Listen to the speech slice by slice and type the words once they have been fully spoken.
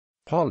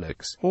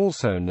Pollux,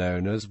 also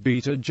known as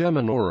Beta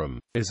Geminorum,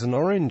 is an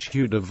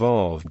orange-hued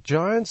evolved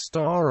giant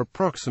star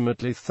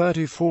approximately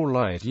 34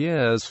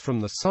 light-years from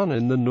the Sun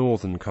in the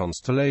northern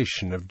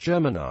constellation of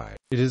Gemini.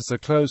 It is the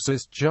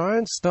closest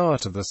giant star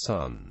to the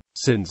Sun.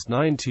 Since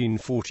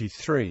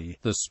 1943,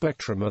 the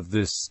spectrum of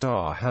this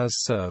star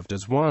has served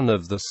as one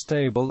of the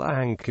stable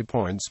anchor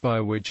points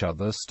by which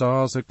other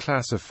stars are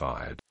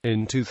classified.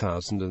 In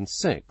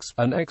 2006,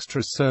 an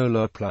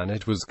extrasolar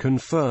planet was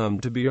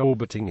confirmed to be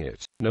orbiting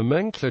it.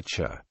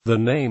 Nomenclature: the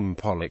name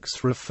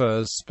Pollux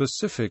refers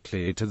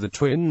specifically to the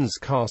twins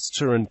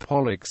Castor and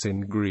Pollux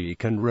in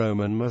Greek and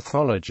Roman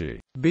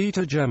mythology.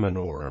 Beta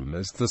Geminorum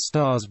is the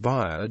star's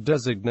Bayer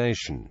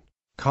designation.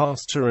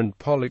 Castor and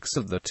Pollux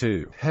are the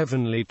two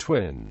heavenly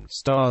twin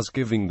stars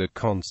giving the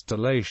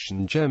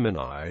constellation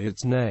Gemini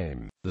its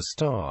name. The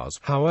stars,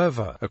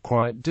 however, are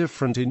quite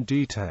different in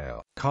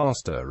detail.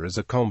 Castor is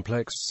a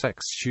complex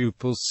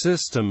sextuple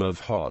system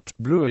of hot,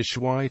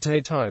 bluish-white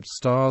A-type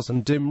stars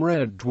and dim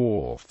red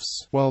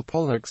dwarfs, while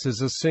Pollux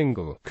is a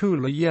single,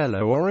 cooler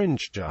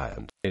yellow-orange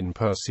giant. In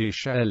Percy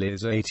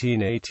Shelley's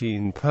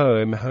 1818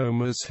 poem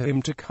Homer's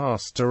Hymn to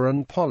Castor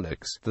and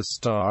Pollux, the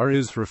star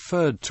is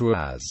referred to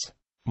as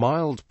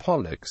mild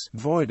Pollux,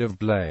 void of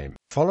blame.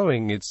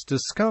 Following its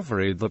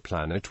discovery, the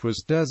planet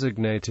was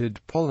designated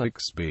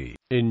Pollux b.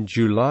 In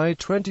July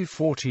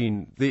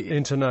 2014, the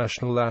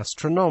International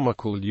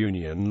Astronomical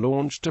Union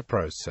launched a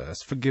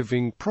process for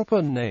giving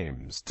proper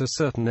names to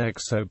certain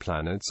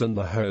exoplanets and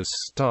the host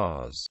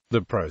stars.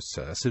 The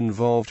process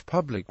involved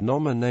public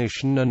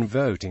nomination and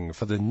voting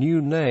for the new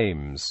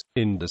names.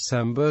 In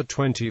December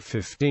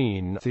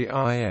 2015, the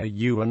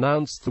IAU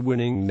announced the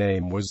winning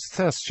name was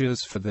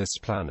Theseus for this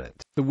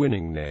planet. The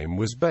winning name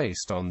was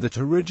based on that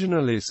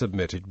originally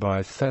submitted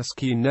by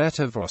Theskinet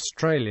of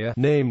Australia,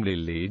 namely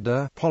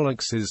Leda,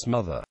 Pollux's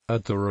mother.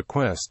 At the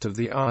request of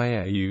the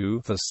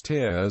IAU,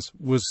 Theseus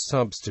was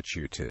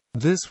substituted.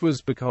 This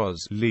was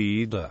because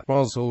Leda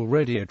was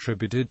already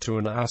attributed to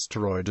an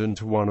asteroid and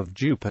to one of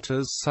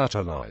Jupiter's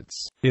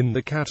satellites. In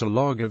the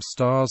catalogue of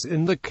stars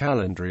in the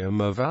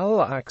calendarium of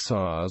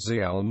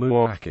Al-Aqsazi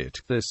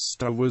al-Muwaqqit, this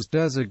star was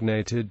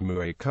designated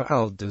Muwaqa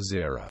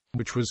al-Dazira,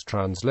 which was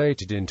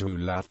translated into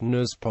Latin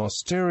as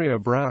posterior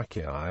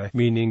brachii,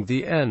 meaning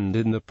the end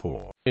in the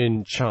paw.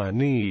 In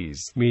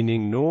Chinese,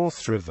 meaning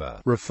North River,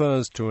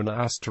 refers to an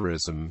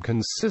asterism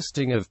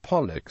consisting of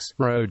Pollux,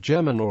 Rho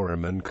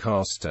Geminorum and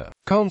Castor.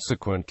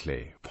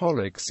 Consequently,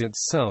 Pollux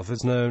itself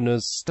is known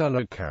as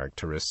stellar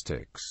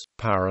characteristics.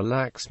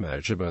 Parallax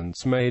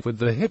measurements made with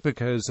the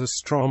Hippocos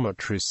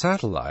astrometry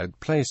satellite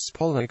place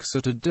Pollux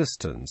at a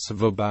distance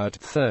of about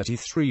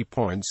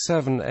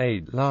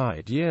 33.78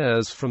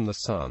 light-years from the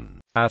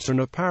Sun. At an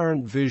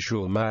apparent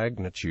visual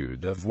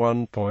magnitude of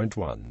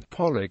 1.1,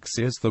 Pollux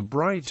is the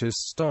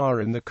brightest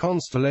star in the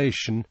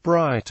constellation,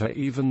 brighter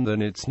even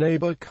than its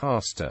neighbor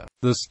Castor.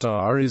 The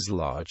star is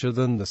larger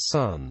than the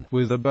Sun,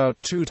 with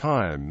about 2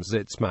 times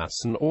its mass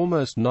and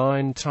almost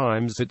 9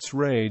 times its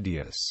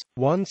radius.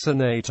 Once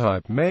an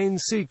A-type main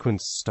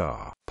sequence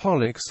star,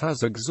 Pollux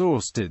has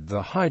exhausted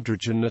the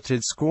hydrogen at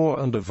its core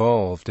and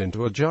evolved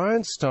into a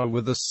giant star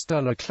with a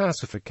stellar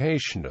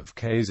classification of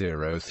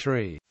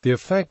K03. The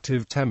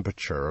effective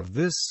temperature of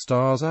this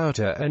star's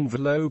outer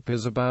envelope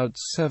is about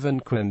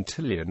 7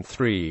 quintillion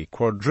 3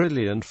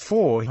 quadrillion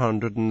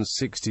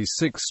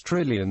 466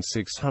 trillion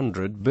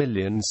 600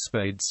 billion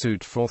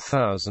spadesuit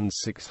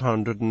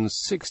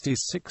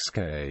 4666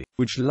 K,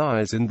 which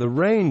lies in the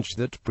range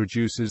that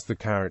produces the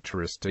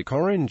characteristic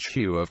orange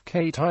hue of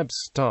K-type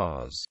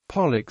stars.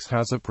 Pollux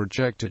has a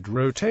projected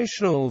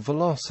rotational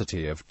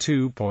velocity of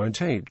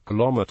 2.8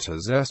 km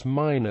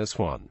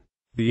s-1.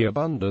 The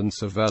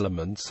abundance of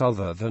elements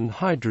other than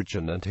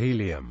hydrogen and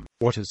helium,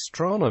 what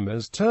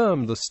astronomers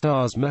term the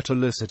star's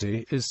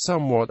metallicity, is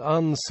somewhat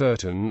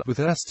uncertain, with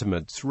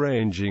estimates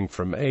ranging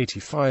from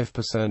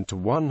 85% to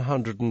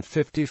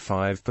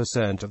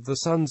 155% of the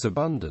Sun's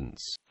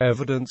abundance.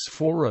 Evidence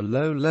for a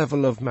low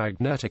level of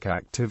magnetic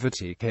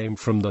activity came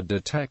from the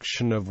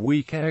detection of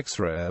weak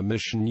X-ray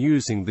emission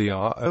using the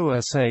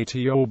ROSAT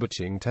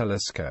orbiting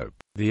telescope.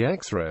 The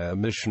X-ray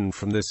emission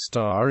from this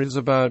star is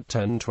about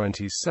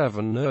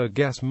 1027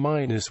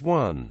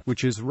 erg-1,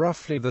 which is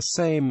roughly the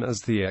same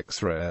as the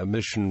X-ray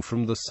emission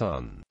from the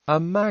Sun.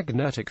 A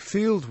magnetic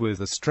field with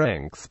a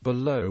strength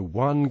below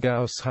 1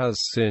 Gauss has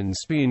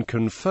since been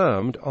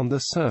confirmed on the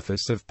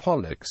surface of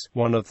Pollux,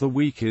 one of the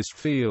weakest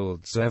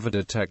fields ever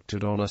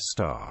detected on a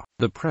star.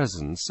 The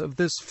presence of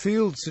this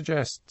field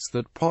suggests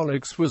that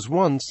Pollux was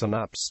once an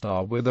app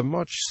star with a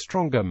much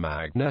stronger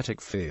magnetic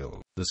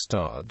field. The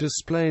star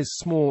displays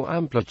small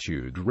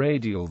amplitude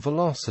radial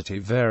velocity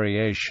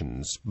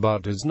variations,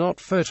 but is not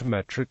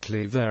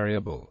photometrically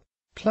variable.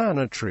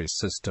 Planetary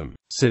system.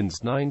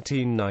 Since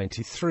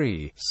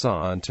 1993,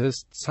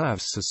 scientists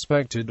have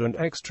suspected an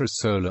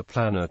extrasolar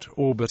planet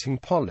orbiting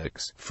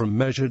Pollux from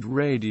measured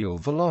radial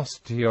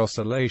velocity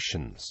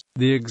oscillations.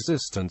 The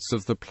existence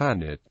of the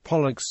planet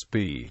Pollux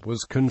b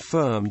was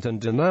confirmed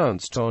and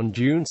announced on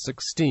June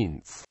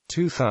 16,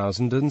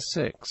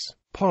 2006.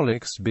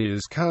 Pollux b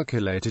is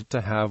calculated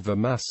to have a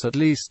mass at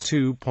least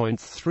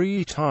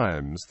 2.3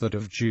 times that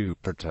of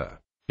Jupiter.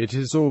 It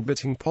is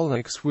orbiting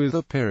Pollux with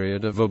a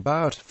period of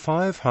about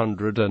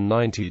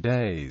 590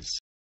 days.